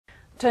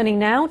Turning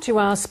now to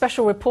our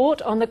special report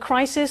on the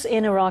crisis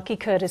in Iraqi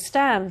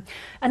Kurdistan.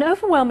 An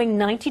overwhelming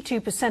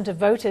 92% of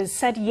voters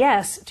said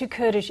yes to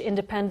Kurdish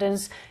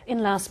independence in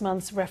last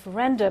month's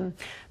referendum.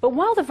 But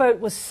while the vote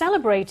was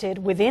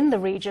celebrated within the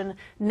region,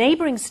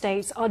 neighboring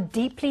states are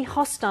deeply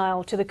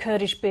hostile to the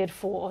Kurdish bid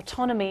for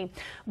autonomy,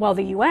 while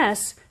the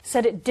US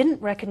said it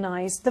didn't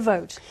recognize the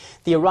vote.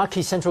 The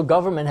Iraqi central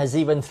government has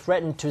even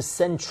threatened to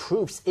send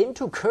troops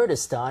into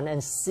Kurdistan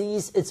and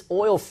seize its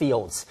oil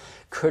fields.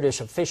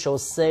 Kurdish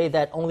officials say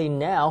that only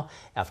now,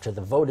 after the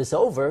vote is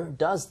over,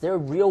 does their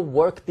real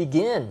work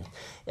begin.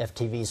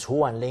 FTV's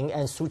Wan-ling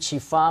and Suu Chi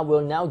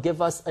will now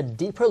give us a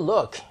deeper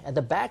look at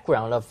the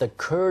background of the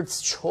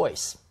Kurds'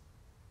 choice.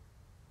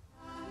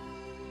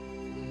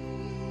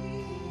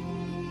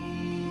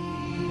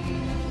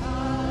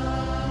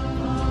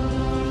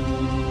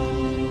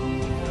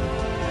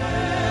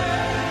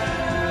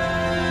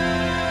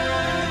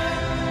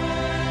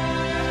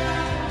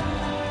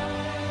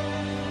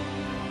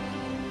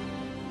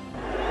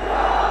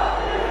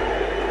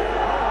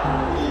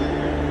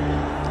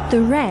 The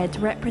red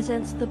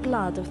represents the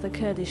blood of the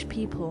Kurdish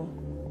people.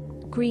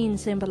 Green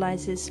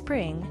symbolizes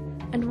spring,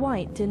 and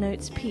white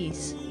denotes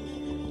peace.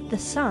 The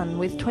sun,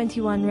 with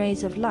 21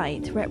 rays of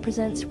light,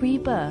 represents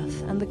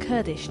rebirth and the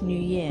Kurdish New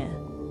Year.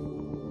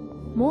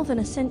 More than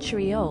a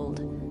century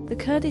old, the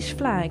Kurdish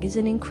flag is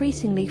an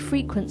increasingly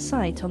frequent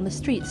sight on the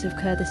streets of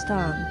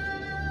Kurdistan,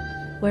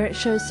 where it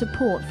shows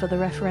support for the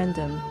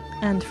referendum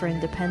and for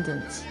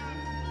independence.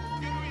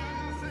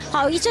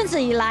 好一阵子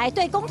以来，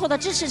对公投的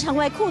支持成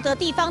为库德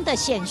地方的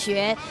显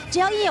学。只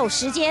要一有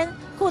时间，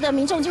库德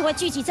民众就会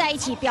聚集在一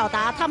起，表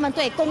达他们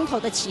对公投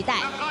的期待。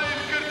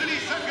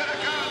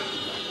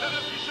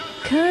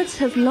Kurds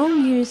have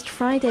long used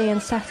Friday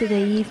and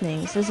Saturday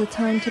evenings as a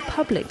time to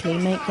publicly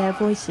make their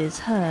voices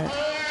heard.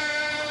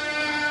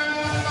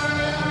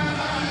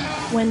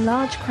 When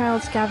large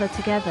crowds gather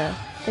together,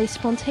 they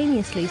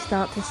spontaneously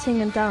start to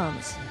sing and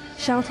dance,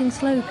 shouting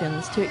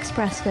slogans to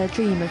express their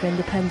dream of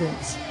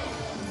independence.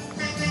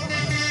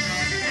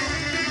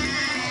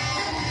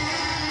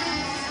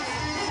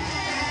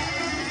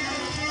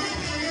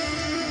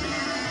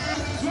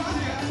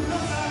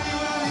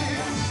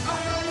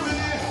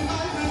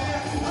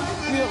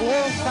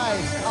 Long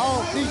time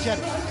our future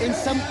in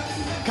some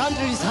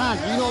countries' hand,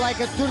 like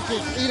Turkey,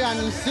 Iran,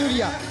 and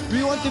Syria.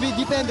 We want to be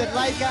dependent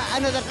like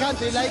another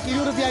country, like a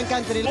European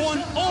country.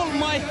 On all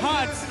my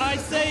heart, I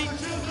say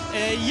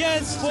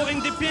yes for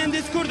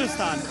independence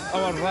Kurdistan.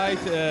 Our right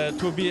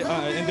to be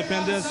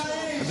independent.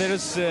 There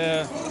is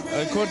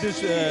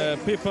Kurdish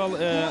people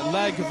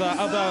like the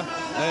other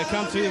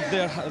countries.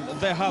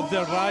 They have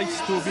their rights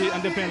to be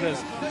independent.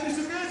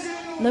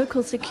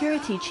 Local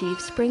security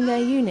chiefs bring their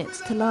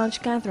units to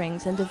large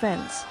gatherings and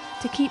events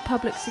to keep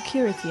public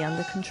security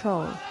under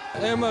control.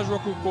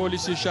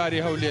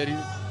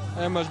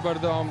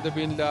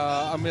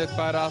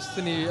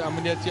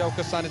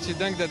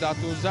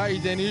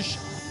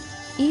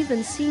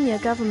 Even senior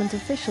government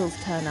officials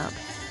turn up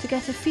to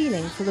get a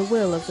feeling for the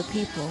will of the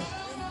people.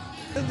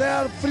 They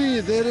are free.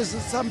 There is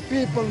some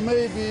people,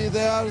 maybe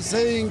they are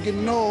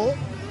saying no,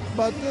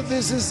 but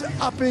this is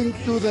upping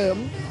to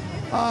them.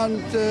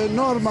 And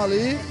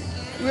normally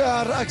we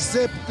are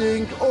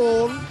accepting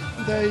all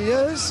the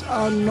yes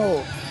and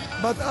no.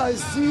 But I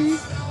see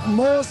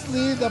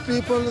mostly the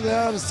people, they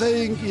are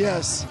saying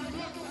yes.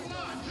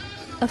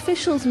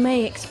 Officials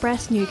may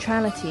express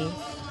neutrality,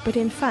 but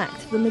in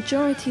fact the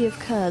majority of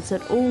Kurds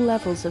at all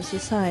levels of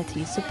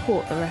society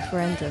support the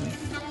referendum.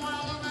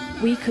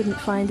 We couldn't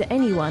find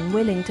anyone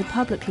willing to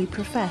publicly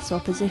profess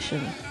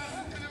opposition.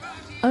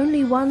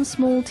 Only one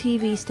small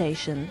TV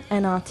station,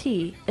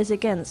 NRT, is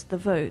against the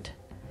vote.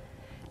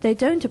 They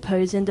don't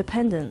oppose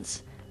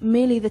independence,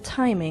 merely the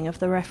timing of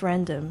the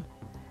referendum.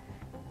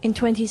 In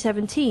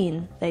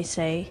 2017, they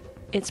say,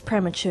 it's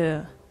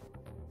premature.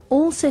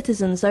 All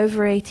citizens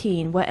over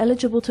 18 were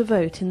eligible to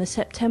vote in the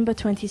September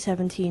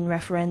 2017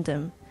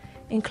 referendum,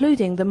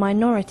 including the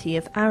minority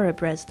of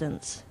Arab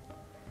residents.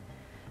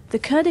 The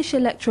Kurdish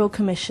Electoral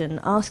Commission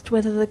asked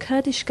whether the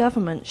Kurdish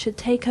government should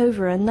take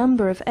over a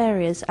number of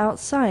areas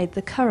outside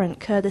the current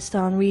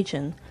Kurdistan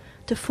region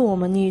to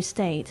form a new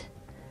state.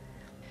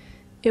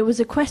 It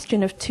was a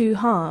question of two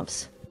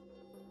halves.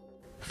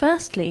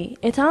 Firstly,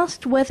 it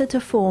asked whether to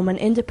form an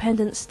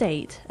independent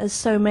state, as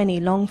so many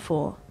long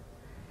for.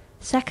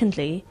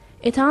 Secondly,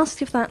 it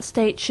asked if that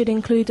state should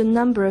include a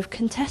number of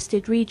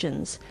contested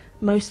regions,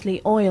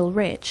 mostly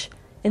oil-rich,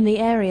 in the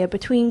area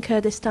between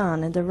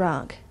Kurdistan and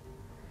Iraq.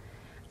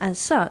 As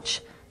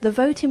such, the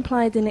vote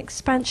implied an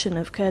expansion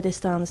of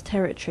Kurdistan's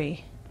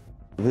territory.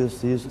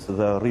 This is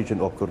the region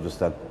of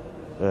Kurdistan.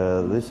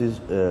 This is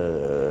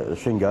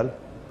Shingal.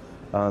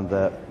 And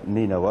the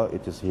Ninawa,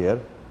 it is here.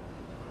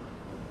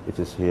 It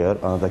is here.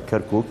 And the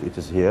Kirkuk, it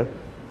is here.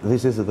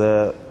 This is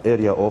the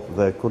area of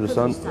the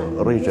Kurdistan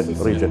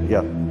region.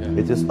 Yeah.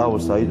 It is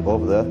outside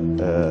of the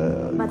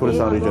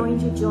Kurdistan region. Going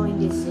to join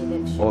this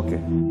election.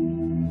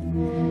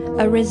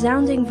 Okay. A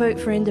resounding vote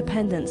for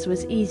independence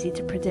was easy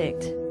to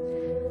predict.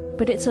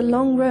 But it's a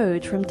long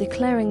road from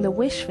declaring the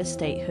wish for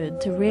statehood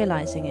to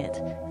realizing it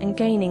and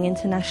gaining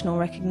international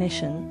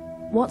recognition.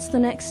 What's the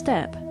next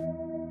step?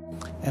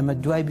 اما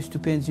دوای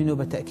 25 يونيو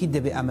بالتاكيد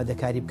دبي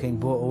امدكاري بكين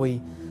بو اوي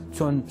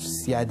شلون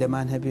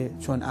سيادمان هبه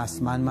شلون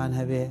اسمانمان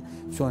هبه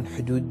شلون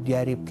حدود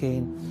دياري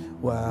بكين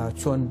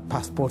وشلون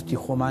باسبورتي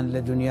خومان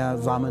لدنيا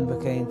ضامن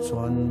بكين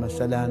شلون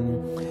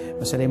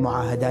مثلا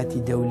معاهدات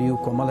دولي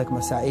وكمالك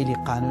مسائل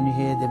قانوني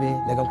هي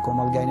دبي لقال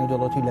كمال قاينه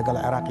دولتي لقال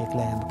عراقي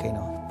كلاهم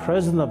بكينه.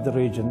 President of the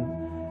region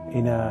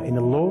in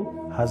a law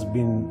has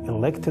been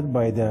elected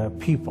by the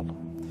people.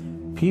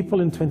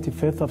 People in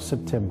 25th of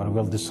September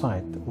will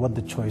decide what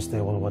the choice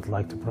they would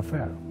like to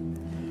prefer.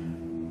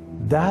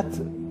 That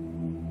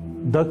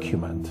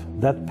document,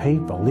 that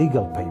paper,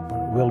 legal paper,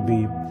 will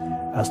be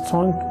a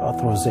strong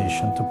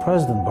authorization to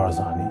President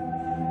Barzani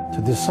to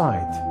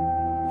decide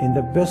in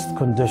the best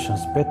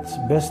conditions,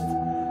 best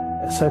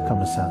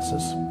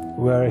circumstances,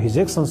 where His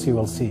Excellency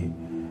will see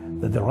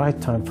that the right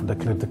time for the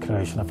clear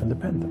declaration of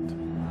independence.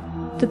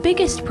 The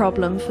biggest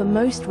problem for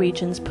most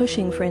regions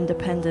pushing for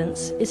independence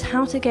is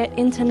how to get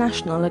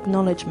international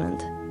acknowledgement.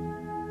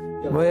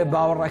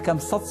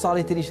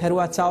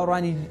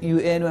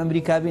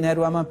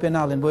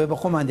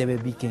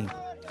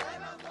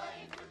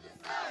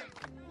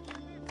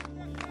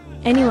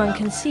 Anyone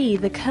can see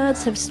the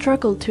Kurds have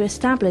struggled to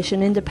establish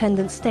an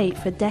independent state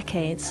for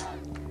decades.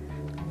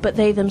 But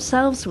they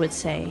themselves would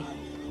say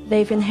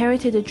they've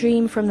inherited a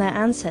dream from their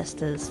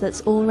ancestors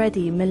that's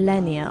already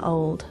millennia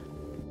old.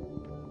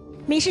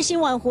 民事新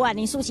闻胡婉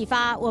玲、苏启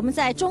发，我们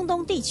在中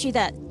东地区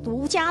的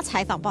独家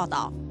采访报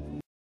道。